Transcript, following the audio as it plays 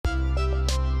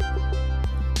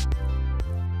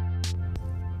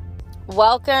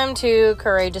Welcome to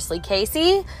Courageously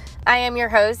Casey. I am your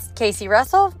host, Casey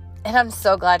Russell, and I'm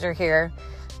so glad you're here.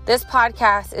 This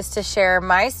podcast is to share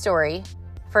my story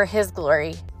for His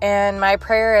glory, and my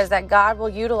prayer is that God will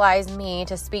utilize me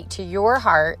to speak to your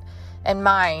heart and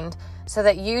mind so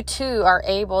that you too are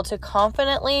able to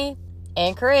confidently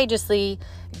and courageously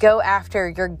go after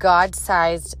your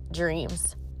God-sized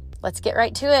dreams. Let's get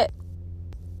right to it.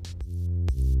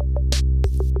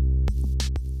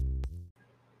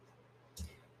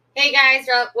 Hey guys,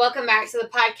 welcome back to the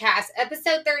podcast.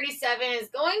 Episode 37 is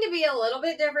going to be a little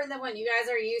bit different than what you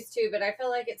guys are used to, but I feel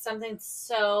like it's something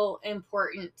so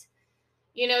important.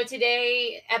 You know,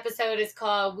 today episode is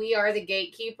called We Are the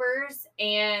Gatekeepers,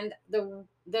 and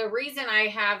the reason I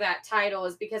have that title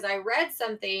is because I read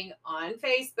something on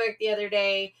Facebook the other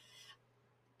day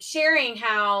sharing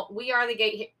how we are the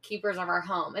gatekeepers of our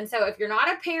home. And so if you're not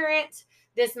a parent,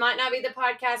 this might not be the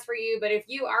podcast for you, but if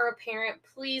you are a parent,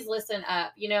 please listen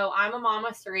up. You know, I'm a mom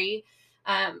of three.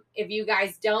 If you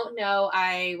guys don't know,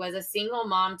 I was a single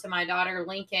mom to my daughter,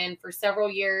 Lincoln, for several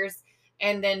years,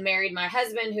 and then married my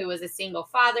husband, who was a single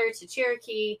father, to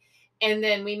Cherokee. And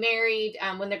then we married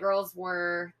when the girls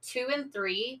were 2 and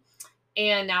 3.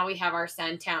 And now we have our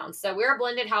son, Town. So we're a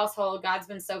blended household. God's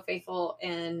been so faithful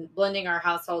in blending our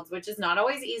households, which is not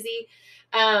always easy.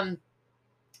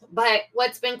 But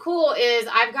what's been cool is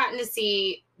I've gotten to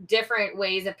see different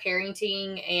ways of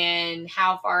parenting and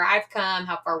how far I've come,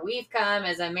 how far we've come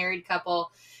as a married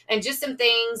couple, and just some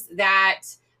things that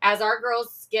as our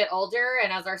girls get older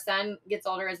and as our son gets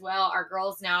older as well, our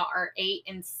girls now are 8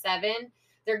 and 7.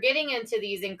 They're getting into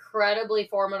these incredibly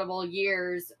formidable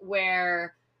years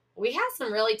where we have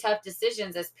some really tough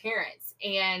decisions as parents.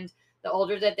 And the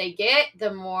older that they get,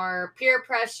 the more peer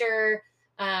pressure,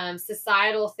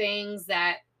 societal things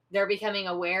that they're becoming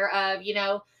aware of,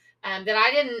 that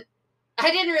I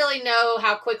didn't really know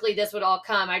how quickly this would all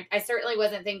come. I certainly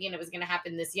wasn't thinking it was going to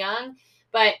happen this young,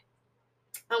 but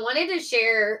I wanted to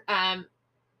share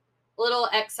little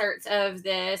excerpts of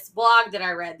this blog that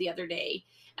I read the other day.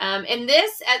 And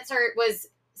this excerpt was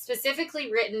specifically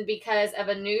written because of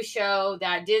a new show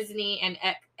that Disney and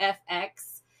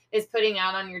FX is putting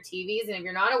out on your TVs. And if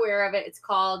you're not aware of it, it's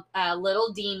called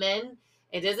Little Demon.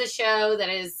 It is a show that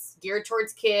is geared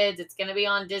towards kids. It's going to be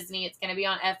on Disney. It's going to be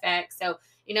on FX. So,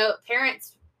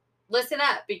 parents, listen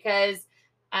up, because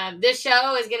this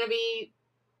show is going to be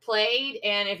played.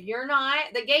 And if you're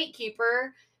not the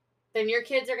gatekeeper, then your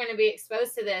kids are going to be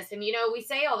exposed to this. And, we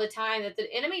say all the time that the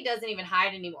enemy doesn't even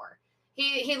hide anymore.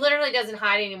 He literally doesn't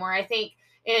hide anymore. I think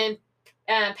in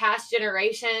past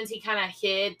generations, he kind of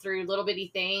hid through little bitty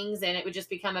things and it would just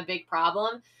become a big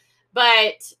problem.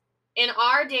 But in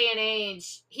our day and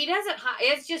age, he doesn't hide.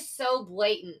 It's just so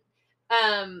blatant.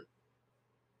 And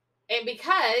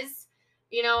because,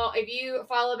 if you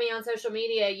follow me on social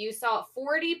media, you saw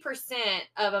 40%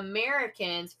 of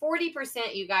Americans,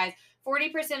 40%, you guys,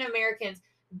 40% of Americans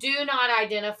do not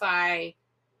identify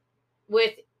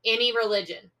with any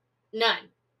religion. None.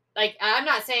 Like, I'm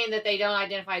not saying that they don't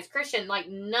identify as Christian, like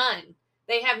none.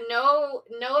 They have no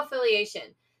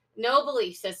affiliation, no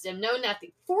belief system, no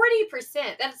nothing.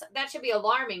 40%, that should be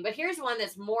alarming. But here's one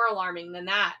that's more alarming than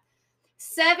that.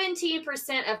 17%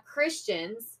 of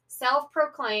Christians,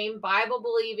 self-proclaimed,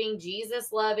 Bible-believing,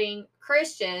 Jesus-loving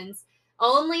Christians,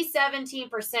 only 17%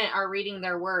 are reading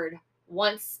their word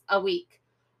once a week.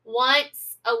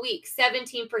 Once a week,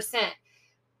 17%.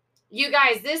 You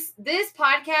guys, this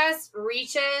podcast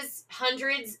reaches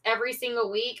hundreds every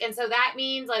single week. And so that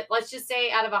means, like, let's just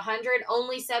say out of 100,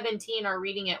 only 17 are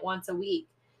reading it once a week.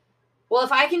 Well,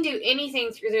 if I can do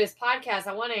anything through this podcast,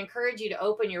 I want to encourage you to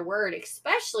open your word,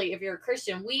 especially if you're a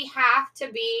Christian. We have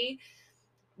to be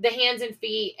the hands and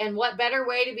feet. And what better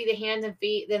way to be the hands and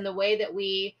feet than the way that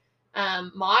we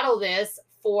model this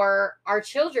for our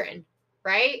children,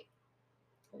 right?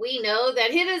 We know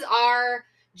that it is our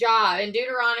job. In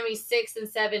Deuteronomy 6 and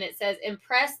 7, it says,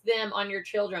 impress them on your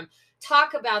children.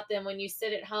 Talk about them when you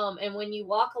sit at home and when you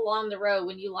walk along the road,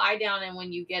 when you lie down and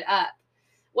when you get up.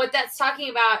 What that's talking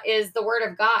about is the word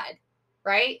of God,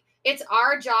 right? It's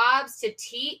our jobs to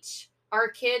teach our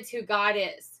kids who God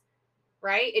is,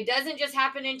 right? It doesn't just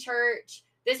happen in church.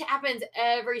 This happens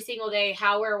every single day,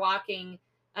 how we're walking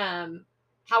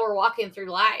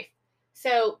through life.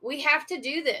 So we have to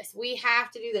do this. We have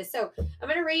to do this. So I'm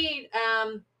going to read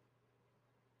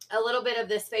a little bit of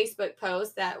this Facebook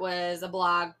post that was a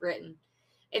blog written.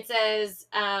 It says,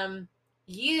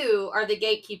 you are the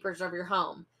gatekeepers of your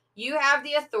home. You have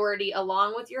the authority,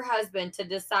 along with your husband, to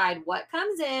decide what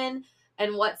comes in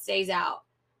and what stays out.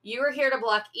 You are here to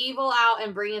block evil out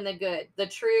and bring in the good, the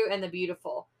true, and the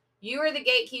beautiful. You are the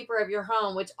gatekeeper of your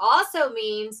home, which also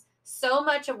means So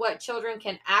much of what children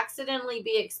can accidentally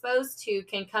be exposed to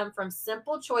can come from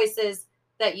simple choices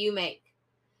that you make.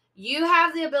 You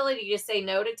have the ability to say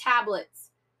no to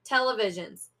tablets,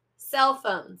 televisions, cell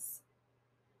phones.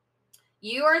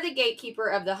 You are the gatekeeper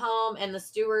of the home and the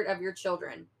steward of your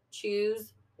children.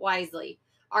 Choose wisely.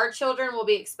 Our children will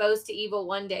be exposed to evil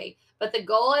one day, but the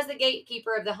goal as the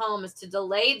gatekeeper of the home is to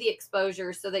delay the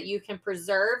exposure so that you can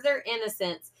preserve their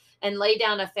innocence and lay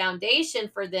down a foundation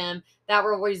for them that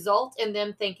will result in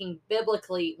them thinking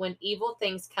biblically when evil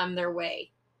things come their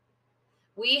way.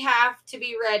 We have to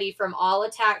be ready from all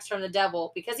attacks from the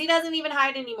devil because he doesn't even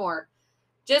hide anymore.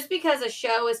 Just because a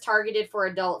show is targeted for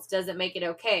adults doesn't make it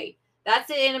okay. That's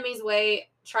the enemy's way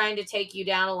trying to take you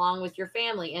down along with your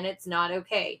family, and it's not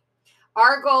okay.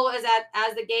 Our goal is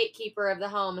as the gatekeeper of the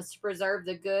home is to preserve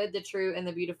the good, the true, and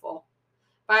the beautiful.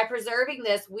 By preserving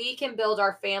this, we can build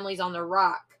our families on the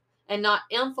rock and not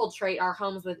infiltrate our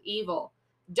homes with evil.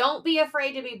 Don't be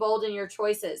afraid to be bold in your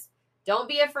choices. Don't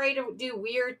be afraid to do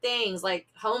weird things like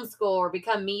homeschool or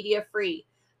become media free.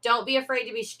 Don't be afraid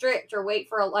to be strict or wait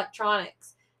for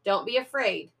electronics. Don't be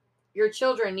afraid. Your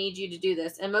children need you to do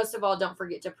this. And most of all, don't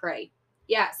forget to pray.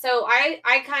 Yeah, so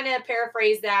I kind of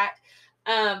paraphrase that.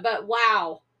 But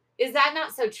wow, is that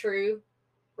not so true?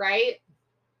 Right?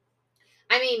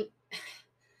 I mean,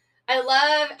 I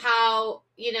love how,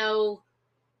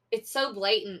 it's so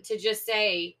blatant to just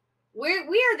say, we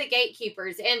are the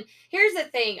gatekeepers. And here's the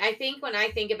thing. I think when I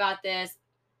think about this,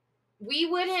 we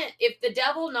wouldn't, if the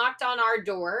devil knocked on our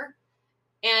door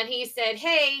and he said,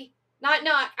 hey, knock,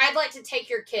 I'd like to take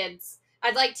your kids.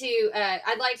 I'd like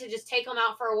to just take them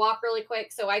out for a walk really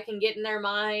quick so I can get in their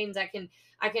minds. I can,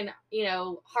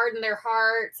 harden their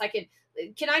hearts.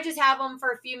 Can I just have them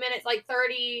for a few minutes, like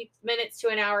 30 minutes to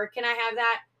an hour? Can I have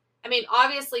that? I mean,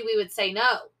 obviously we would say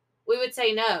no. We would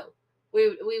say no.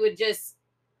 We would just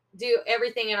do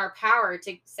everything in our power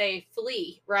to say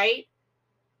flee, right?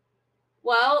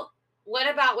 Well,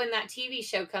 what about when that TV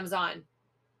show comes on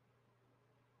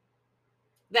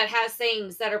that has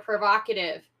things that are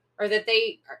provocative or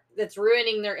that's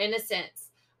ruining their innocence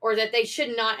or that they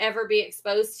should not ever be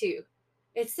exposed to?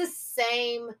 It's the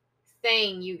same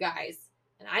thing, you guys.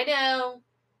 And I know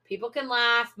people can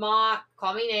laugh, mock,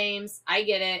 call me names. I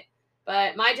get it.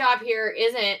 But my job here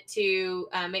isn't to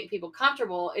make people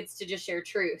comfortable. It's to just share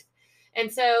truth.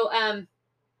 And so, I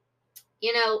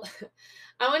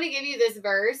want to give you this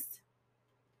verse.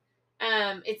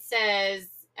 It says,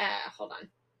 hold on.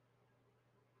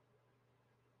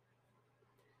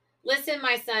 Listen,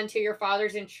 my son, to your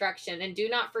father's instruction, and do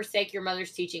not forsake your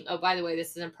mother's teaching. Oh, by the way,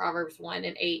 this is in Proverbs 1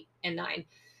 and 8 and 9.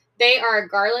 They are a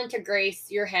garland to grace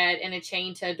your head and a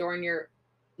chain to adorn your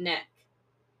neck.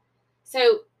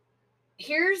 So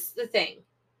here's the thing.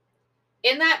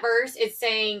 In that verse, it's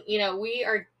saying, we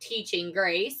are teaching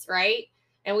grace, right?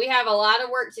 And we have a lot of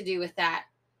work to do with that.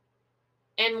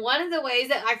 And one of the ways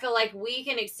that I feel like we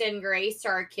can extend grace to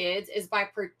our kids is by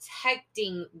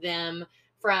protecting them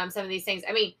from some of these things.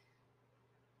 I mean,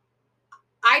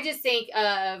 I just think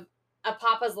of a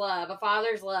papa's love, a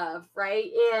father's love,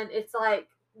 right? And it's like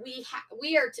we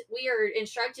are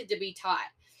instructed to be taught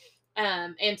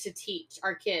and to teach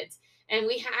our kids, and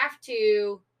we have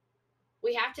to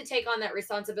take on that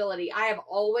responsibility. I have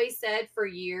always said for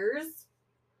years,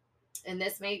 and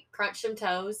this may crunch some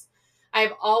toes,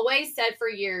 I've always said for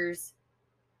years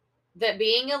that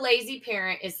being a lazy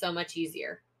parent is so much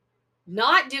easier.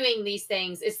 Not doing these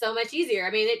things is so much easier.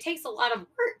 I mean, it takes a lot of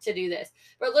work to do this,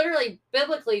 but literally,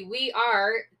 biblically, we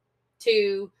are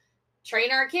to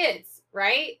train our kids,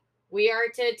 right? We are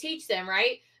to teach them,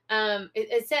 right?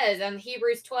 It says in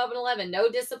Hebrews 12 and 11, no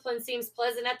discipline seems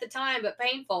pleasant at the time, but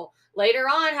painful. Later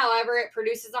on, however, it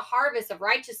produces a harvest of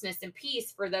righteousness and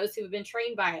peace for those who have been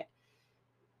trained by it.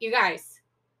 You guys,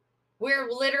 we're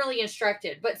literally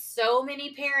instructed, but so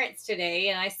many parents today,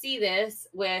 and I see this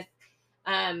with,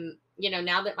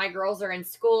 now that my girls are in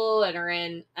school and are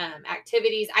in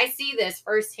activities, I see this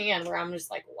firsthand where I'm just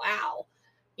like, wow,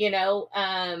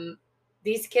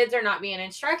 these kids are not being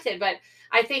instructed. But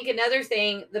I think another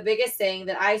thing, the biggest thing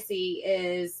that I see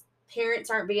is parents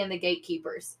aren't being the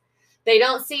gatekeepers. They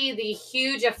don't see the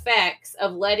huge effects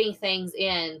of letting things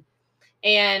in.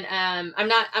 And I'm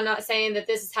not saying that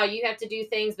this is how you have to do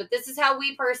things, but this is how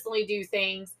we personally do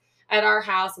things at our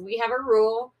house. We have a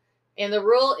rule, and the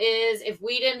rule is if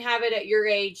we didn't have it at your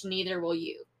age, neither will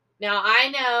you. Now, I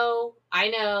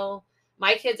know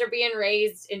my kids are being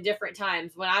raised in different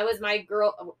times. When I was my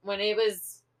girl, when it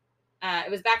was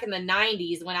back in the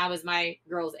 90s when I was my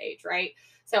girl's age, right?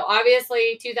 So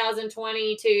obviously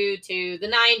 2022 to the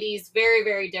 90s, very,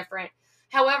 very different.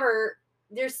 However,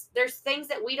 there's things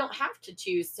that we don't have to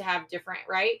choose to have different,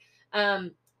 right?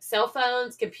 Cell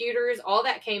phones, computers, all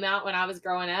that came out when I was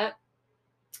growing up.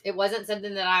 It wasn't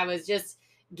something that I was just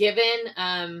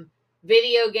given.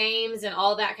 Video games and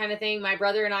all that kind of thing. My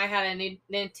brother and I had a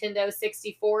Nintendo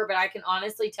 64, but I can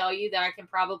honestly tell you that I can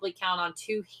probably count on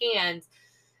two hands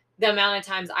the amount of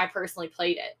times I personally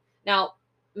played it. Now,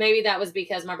 maybe that was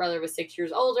because my brother was 6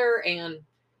 years older and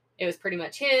it was pretty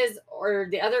much his, or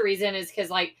the other reason is because,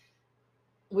 like,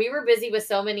 we were busy with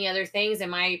so many other things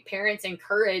and my parents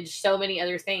encouraged so many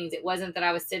other things. It wasn't that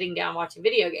I was sitting down watching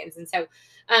video games. And so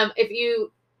if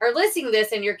you are listening to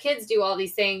this and your kids do all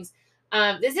these things,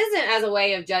 this isn't as a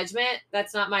way of judgment.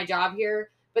 That's not my job here.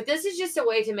 But this is just a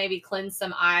way to maybe cleanse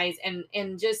some eyes and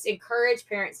just encourage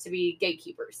parents to be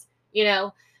gatekeepers.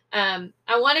 I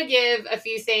want to give a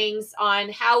few things on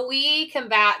how we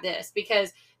combat this,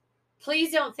 because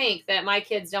please don't think that my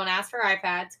kids don't ask for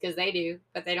iPads, because they do,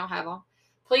 but they don't have them.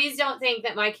 Please don't think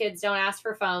that my kids don't ask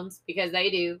for phones, because they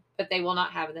do, but they will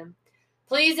not have them.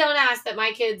 Please don't ask that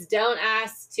my kids don't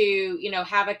ask to,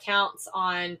 have accounts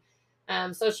on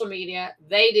social media.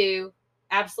 They do.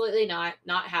 Absolutely not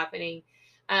happening.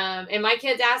 And my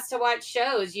kids ask to watch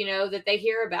shows, that they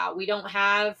hear about. We just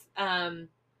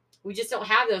don't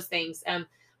have those things.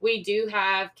 We do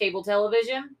have cable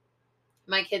television.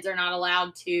 My kids are not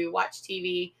allowed to watch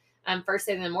TV first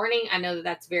thing in the morning. I know that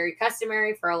that's very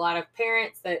customary for a lot of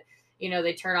parents that,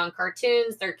 they turn on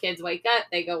cartoons, their kids wake up,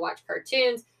 they go watch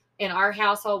cartoons. In our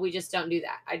household, we just don't do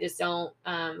that. I just don't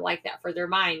like that for their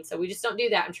mind. So we just don't do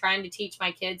that. I'm trying to teach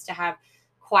my kids to have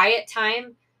quiet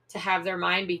time, to have their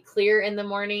mind be clear in the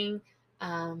morning,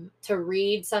 to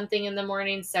read something in the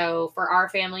morning. So for our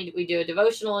family, we do a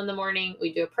devotional in the morning.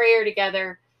 We do a prayer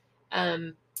together.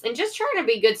 And just trying to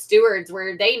be good stewards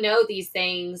where they know these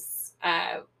things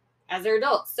as they're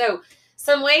adults. So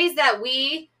some ways that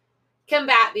we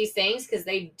combat these things, because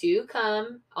they do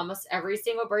come almost every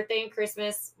single birthday and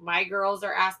Christmas. My girls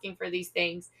are asking for these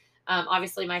things.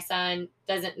 Obviously, my son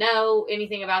doesn't know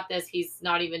anything about this. He's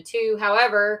not even 2.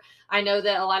 However, I know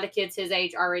that a lot of kids his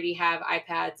age already have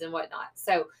iPads and whatnot.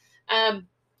 So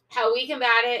how we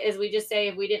combat it is we just say,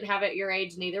 if we didn't have it at your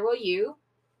age, neither will you.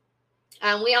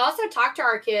 We also talk to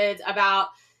our kids about,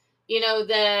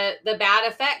 the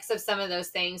bad effects of some of those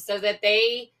things, so that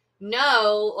they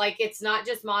know, like, it's not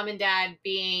just mom and dad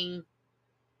being,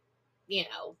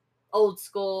 old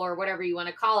school or whatever you want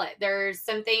to call it. There's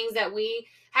some things that we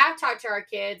have talked to our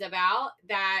kids about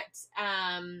that,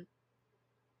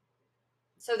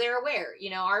 so they're aware.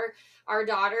 Our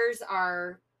daughters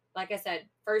are, like I said,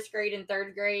 first grade and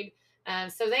third grade.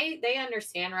 So they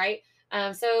understand, right?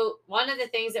 So one of the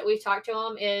things that we've talked to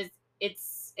them is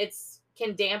it's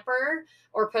can damper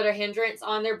or put a hindrance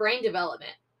on their brain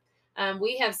development.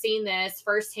 We have seen this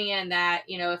firsthand that,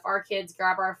 if our kids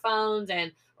grab our phones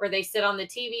or they sit on the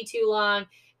TV too long,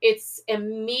 it's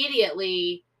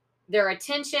immediately their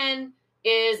attention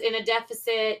is in a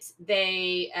deficit.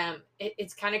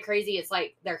 It's kind of crazy. It's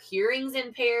like their hearing's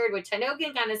impaired, which I know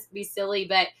can kind of be silly,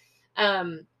 but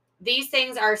these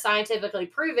things are scientifically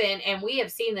proven, and we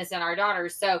have seen this in our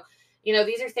daughters. So,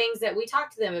 these are things that we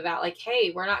talk to them about, like,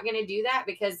 hey, we're not going to do that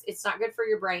because it's not good for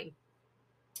your brain.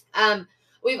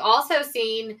 We've also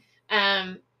seen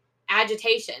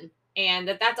agitation, and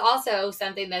that's also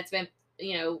something that's been,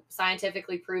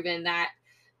 scientifically proven, that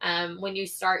when you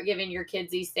start giving your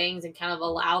kids these things and kind of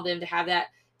allow them to have that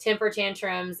temper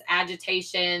tantrums,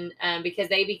 agitation, because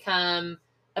they become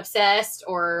obsessed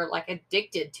or like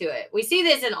addicted to it. We see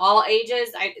this in all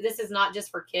ages. This is not just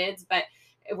for kids, but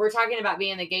we're talking about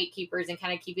being the gatekeepers and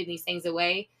kind of keeping these things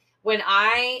away. When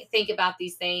I think about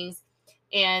these things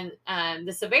and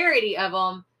the severity of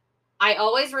them, I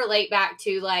always relate back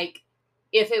to, like,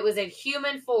 if it was a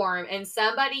human form and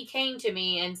somebody came to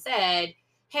me and said,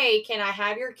 hey, can I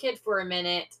have your kid for a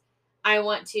minute? I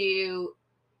want to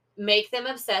make them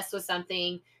obsessed with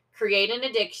something, create an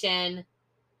addiction,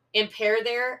 impair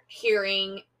their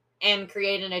hearing, and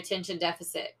create an attention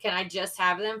deficit. Can I just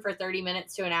have them for 30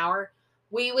 minutes to an hour?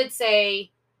 We would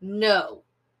say no,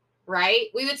 right?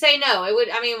 We would say no.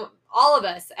 All of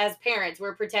us as parents,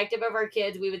 we're protective of our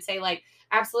kids. We would say, like,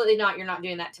 absolutely not. You're not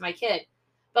doing that to my kid.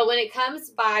 But when it comes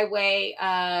by way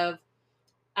of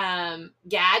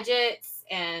gadgets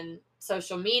and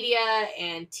social media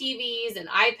and TVs and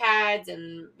iPads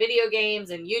and video games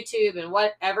and YouTube and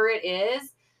whatever it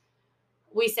is,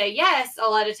 we say yes a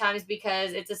lot of times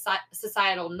because it's a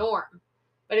societal norm.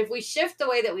 But if we shift the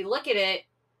way that we look at it,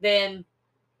 then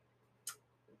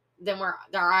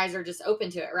our eyes are just open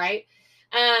to it, right?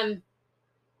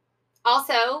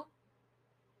 Also,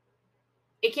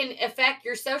 it can affect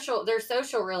their social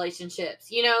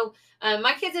relationships.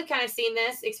 My kids have kind of seen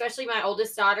this, especially my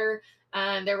oldest daughter.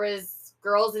 There was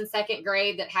girls in second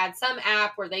grade that had some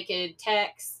app where they could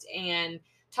text and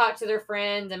talk to their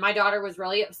friends, and my daughter was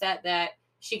really upset that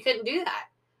she couldn't do that.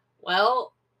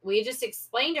 Well, we just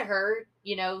explained to her,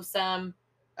 some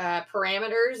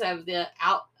parameters of the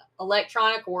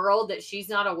electronic world that she's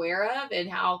not aware of, and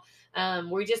how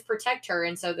we just protect her,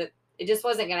 and so that it just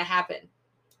wasn't going to happen.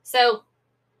 So,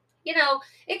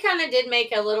 it kind of did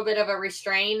make a little bit of a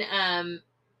restraint on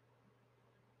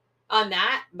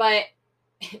that, but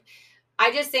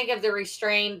I just think of the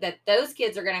restraint that those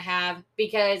kids are going to have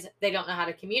because they don't know how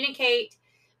to communicate.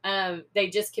 They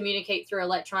just communicate through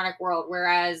electronic world,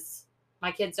 whereas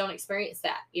my kids don't experience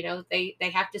that. They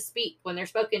have to speak when they're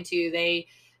spoken to. They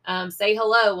say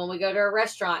hello when we go to a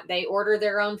restaurant. They order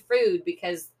their own food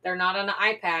because they're not on an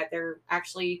iPad. They're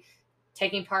actually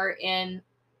taking part in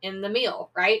the meal,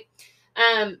 right?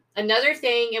 Another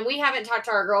thing, and we haven't talked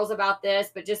to our girls about this,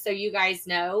 but just so you guys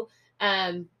know,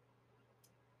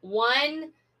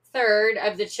 1/3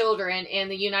 of the children in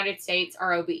the United States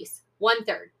are obese.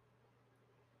 1/3.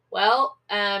 Well,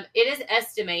 it is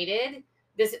estimated.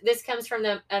 This comes from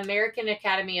the American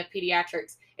Academy of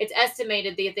Pediatrics. It's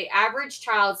estimated that the average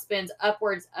child spends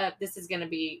upwards of, this is going to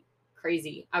be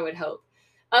crazy, I would hope,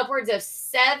 upwards of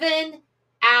 7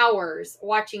 hours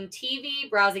watching TV,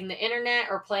 browsing the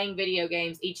internet, or playing video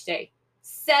games each day.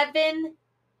 7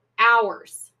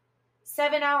 hours.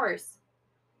 7 hours.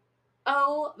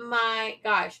 Oh my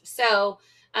gosh. So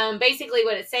basically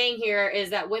what it's saying here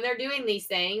is that when they're doing these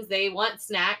things, they want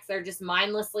snacks. They're just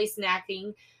mindlessly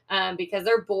snacking because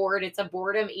they're bored. It's a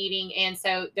boredom eating. And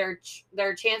so their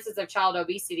chances of child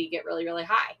obesity get really, really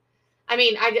high. I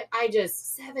mean, I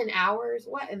just 7 hours.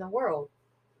 What in the world?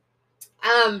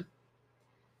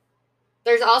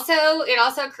 It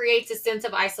also creates a sense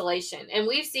of isolation. And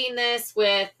we've seen this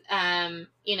with,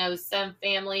 some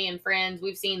family and friends.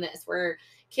 We've seen this where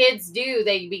kids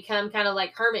they become kind of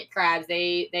like hermit crabs.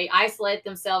 They isolate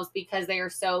themselves because they are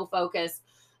so focused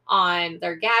on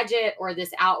their gadget or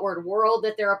this outward world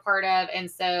that they're a part of. And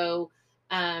so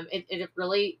it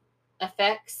really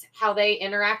affects how they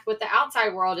interact with the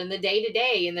outside world in the day to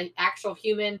day and the actual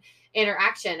human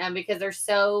interaction, because they're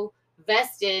so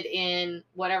vested in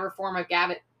whatever form of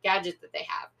gadget that they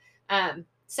have.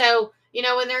 So,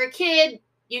 when they're a kid,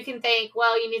 you can think,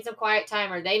 well, you need some quiet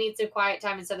time, or they need some quiet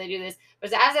time, and so they do this.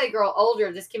 But as they grow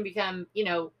older, this can become,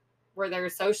 where they're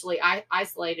socially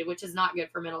isolated, which is not good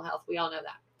for mental health. We all know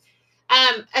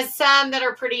that. As some that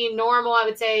are pretty normal, I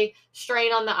would say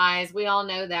strain on the eyes. We all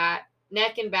know that.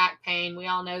 Neck and back pain. We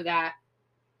all know that.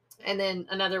 And then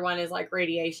another one is like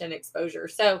radiation exposure.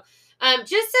 So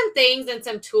just some things and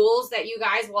some tools that you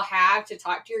guys will have to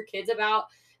talk to your kids about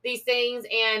these things.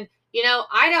 And,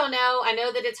 I don't know. I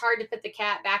know that it's hard to put the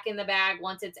cat back in the bag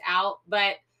once it's out,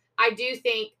 but I do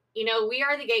think, we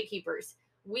are the gatekeepers.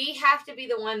 We have to be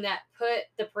the one that put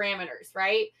the parameters,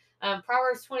 right?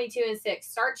 Proverbs 22:6,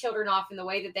 start children off in the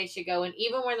way that they should go. And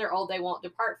even when they're old, they won't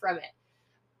depart from it.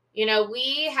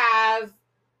 We have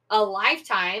a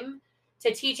lifetime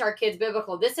to teach our kids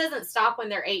biblical. This doesn't stop when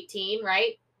they're 18,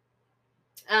 right?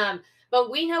 But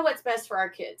we know what's best for our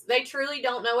kids. They truly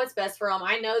don't know what's best for them.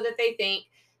 I know that they think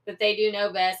that they do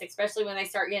know best, especially when they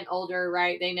start getting older,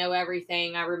 right? They know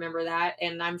everything. I remember that.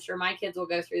 And I'm sure my kids will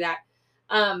go through that.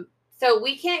 So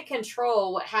we can't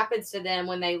control what happens to them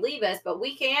when they leave us, but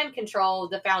we can control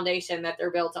the foundation that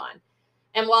they're built on.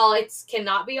 And while it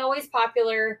cannot be always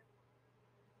popular,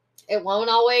 it won't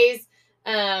always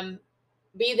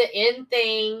be the in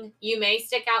thing. You may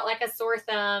stick out like a sore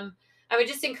thumb. I would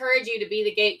just encourage you to be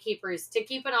the gatekeepers, to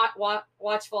keep an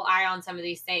watchful eye on some of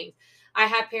these things. I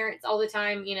have parents all the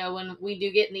time, when we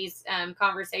do get in these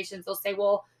conversations, they'll say,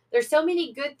 well, there's so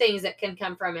many good things that can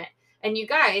come from it. And you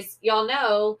guys, y'all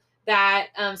know that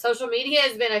social media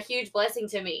has been a huge blessing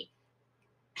to me.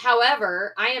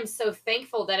 However, I am so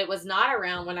thankful that it was not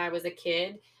around when I was a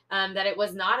kid, that it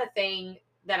was not a thing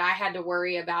that I had to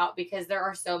worry about, because there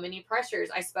are so many pressures.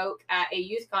 I spoke at a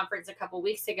youth conference a couple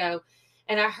weeks ago,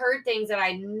 and I heard things that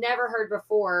I never heard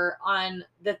before on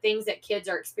the things that kids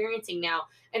are experiencing now.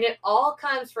 And it all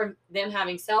comes from them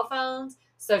having cell phones,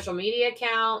 social media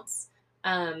accounts,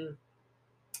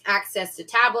 access to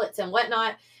tablets and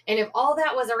whatnot. And if all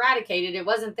that was eradicated, it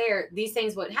wasn't there, these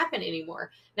things wouldn't happen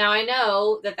anymore. Now, I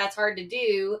know that that's hard to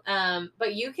do,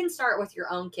 but you can start with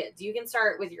your own kids. You can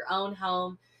start with your own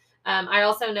home. I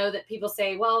also know that people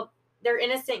say, well, they're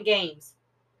innocent games.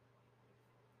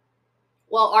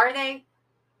 Well, are they?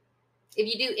 If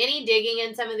you do any digging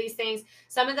in some of these things,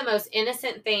 some of the most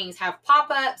innocent things have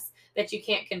pop-ups that you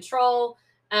can't control.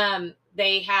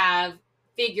 They have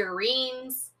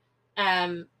figurines.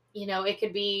 It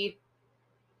could be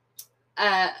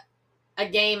a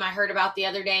game I heard about the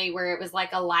other day where it was like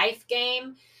a life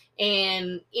game,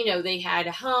 and they had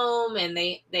a home, and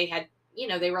they had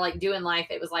they were like doing life.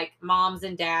 It was like moms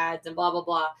and dads and blah blah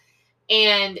blah.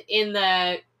 And in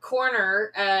the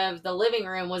corner of the living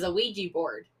room was a Ouija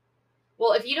board.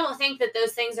 Well, if you don't think that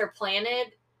those things are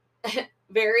planted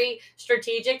very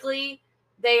strategically,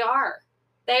 they are.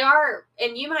 They are.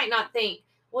 And you might not think,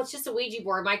 well, it's just a Ouija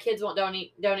board. My kids don't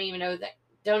even know that.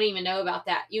 Don't even know about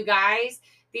that. You guys,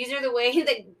 these are the way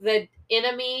that the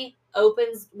enemy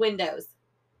opens windows.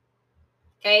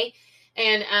 Okay.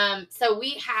 And so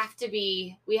we have to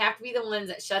be the ones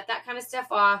that shut that kind of stuff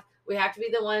off. We have to be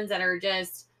the ones that are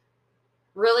just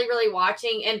really, really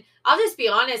watching. And I'll just be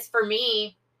honest, for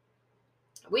me,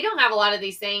 we don't have a lot of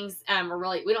these things.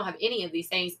 We don't have any of these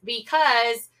things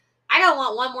because I don't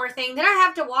want one more thing that I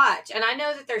have to watch. And I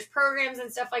know that there's programs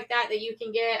and stuff like that you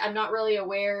can get. I'm not really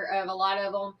aware of a lot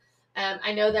of them.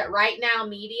 I know that Right Now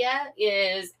Media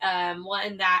is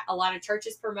one that a lot of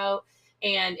churches promote,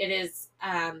 and it is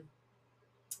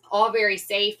all very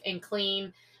safe and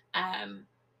clean.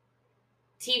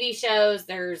 TV shows,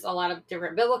 there's a lot of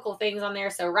different biblical things on there.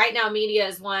 So Right Now Media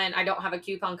is one. I don't have a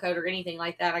coupon code or anything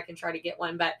like that. I can try to get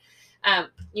one, but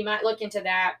you might look into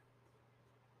that.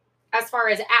 As far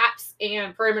as apps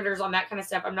and perimeters on that kind of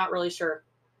stuff, I'm not really sure.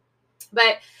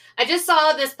 But I just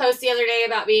saw this post the other day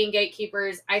about being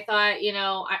gatekeepers. I thought,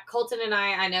 Colton and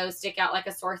I know stick out like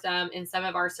a sore thumb in some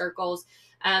of our circles.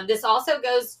 This also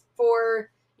goes for,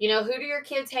 who do your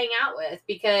kids hang out with?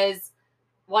 Because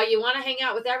while you want to hang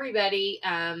out with everybody,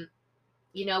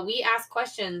 we ask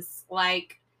questions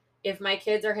like, if my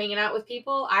kids are hanging out with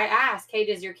people, I ask, hey,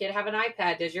 does your kid have an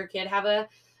iPad? Does your kid have a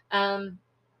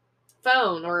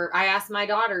phone? Or I ask my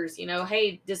daughters,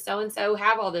 hey, does so-and-so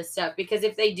have all this stuff? Because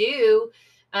if they do,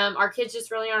 our kids just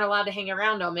really aren't allowed to hang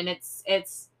around them. And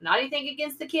it's not anything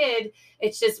against the kid.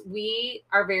 It's just, we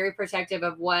are very protective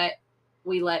of what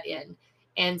we let in.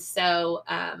 And so,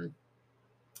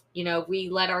 we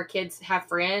let our kids have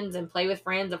friends and play with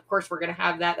friends. Of course, we're going to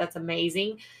have that. That's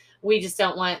amazing. We just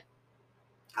don't want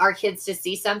our kids to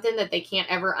see something that they can't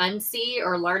ever unsee,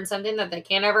 or learn something that they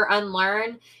can't ever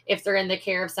unlearn if they're in the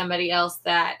care of somebody else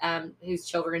that whose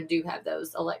children do have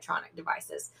those electronic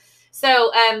devices.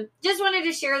 So just wanted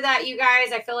to share that, you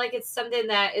guys. I feel like it's something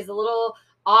that is a little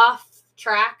off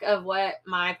track of what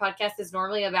my podcast is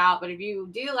normally about. But if you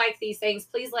do like these things,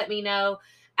 please let me know.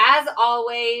 As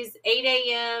always, 8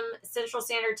 a.m. Central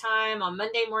Standard Time on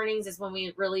Monday mornings is when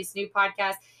we release new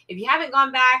podcasts. If you haven't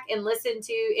gone back and listened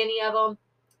to any of them,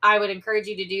 I would encourage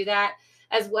you to do that,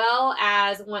 as well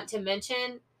as want to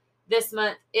mention this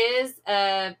month is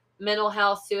a Mental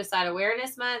Health Suicide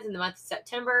Awareness Month in the month of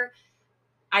September.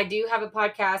 I do have a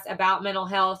podcast about mental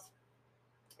health,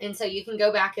 and so you can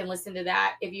go back and listen to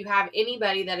that. If you have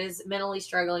anybody that is mentally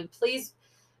struggling, please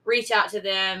reach out to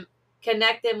them,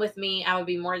 connect them with me. I would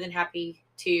be more than happy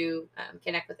to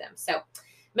connect with them. So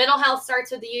mental health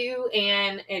starts with you,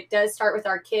 and it does start with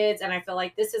our kids. And I feel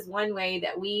like this is one way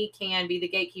that we can be the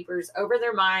gatekeepers over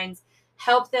their minds,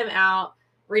 help them out,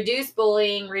 reduce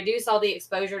bullying, reduce all the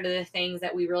exposure to the things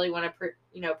that we really want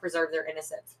to, preserve their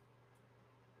innocence.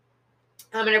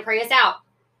 I'm going to pray us out.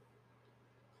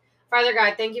 Father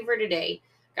God, thank you for today.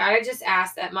 God, I just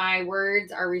ask that my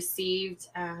words are received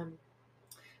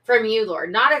from you,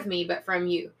 Lord, not of me, but from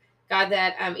you. God,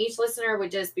 that each listener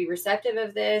would just be receptive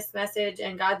of this message,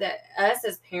 and God, that us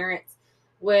as parents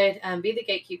would be the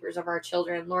gatekeepers of our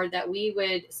children, Lord, that we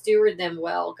would steward them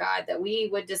well, God, that we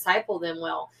would disciple them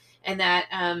well, and that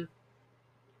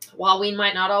while we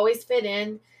might not always fit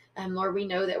in, Lord, we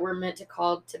know that we're meant to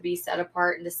call to be set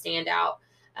apart and to stand out.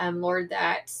 Lord,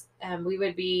 that we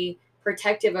would be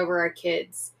protective over our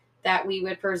kids, that we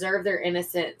would preserve their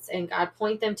innocence, and God,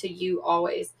 point them to you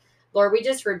always. Lord, we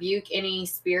just rebuke any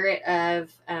spirit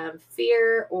of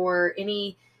fear or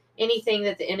anything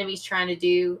that the enemy's trying to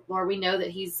do. Lord, we know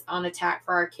that he's on attack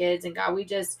for our kids, and God, we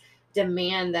just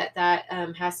demand that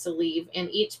has to leave in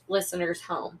each listener's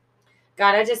home.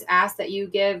 God, I just ask that you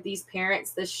give these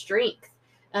parents the strength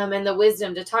and the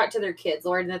wisdom to talk to their kids,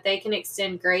 Lord, and that they can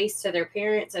extend grace to their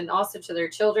parents and also to their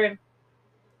children.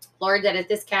 Lord, that if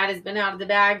this cat has been out of the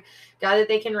bag, God, that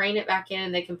they can rein it back in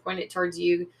and they can point it towards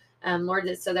you, Lord,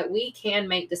 that so that we can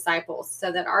make disciples,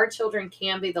 so that our children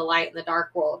can be the light in the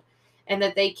dark world, and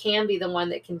that they can be the one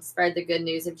that can spread the good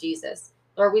news of Jesus.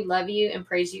 Lord, we love you and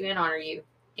praise you and honor you.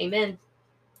 Amen.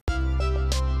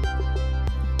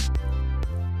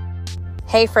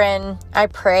 Hey, friend, I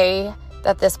pray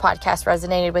that this podcast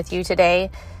resonated with you today.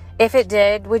 If it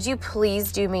did, would you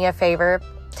please do me a favor?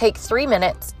 take 3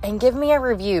 minutes and give me a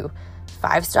review.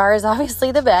 5 stars,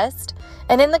 obviously the best.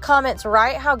 And in the comments,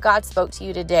 write how God spoke to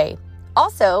you today.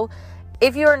 Also,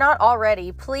 if you are not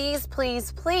already, please,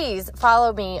 please, please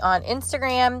follow me on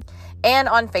Instagram and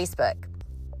on Facebook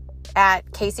at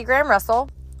Casey Graham Russell,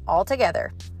 all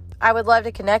together. I would love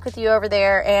to connect with you over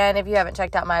there. And if you haven't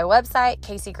checked out my website,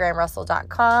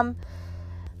 CaseyGrahamRussell.com,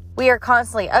 we are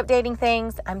constantly updating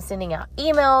things. I'm sending out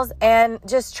emails and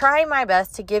just trying my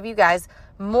best to give you guys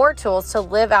more tools to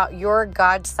live out your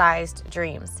God-sized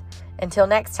dreams. Until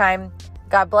next time,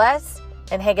 God bless.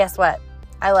 And hey, guess what?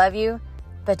 I love you,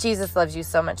 but Jesus loves you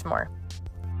so much more.